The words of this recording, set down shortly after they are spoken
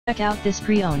Check out this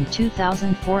pre-owned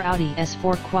 2004 Audi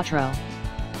S4 Quattro.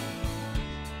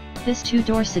 This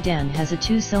two-door sedan has a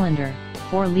 2-cylinder,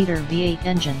 4-liter V8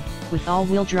 engine, with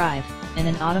all-wheel drive, and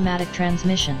an automatic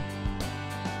transmission.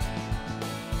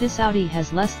 This Audi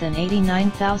has less than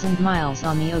 89,000 miles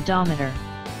on the odometer.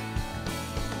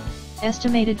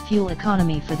 Estimated fuel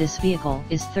economy for this vehicle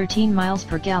is 13 miles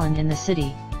per gallon in the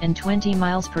city, and 20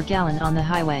 miles per gallon on the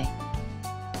highway.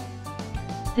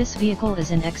 This vehicle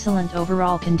is in excellent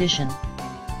overall condition.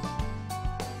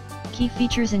 Key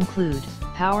features include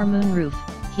power moonroof,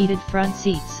 heated front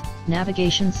seats,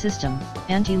 navigation system,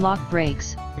 anti-lock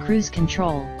brakes, cruise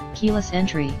control, keyless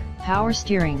entry, power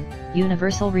steering,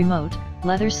 universal remote,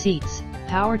 leather seats,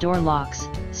 power door locks,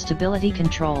 stability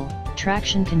control,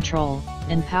 traction control,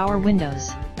 and power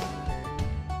windows.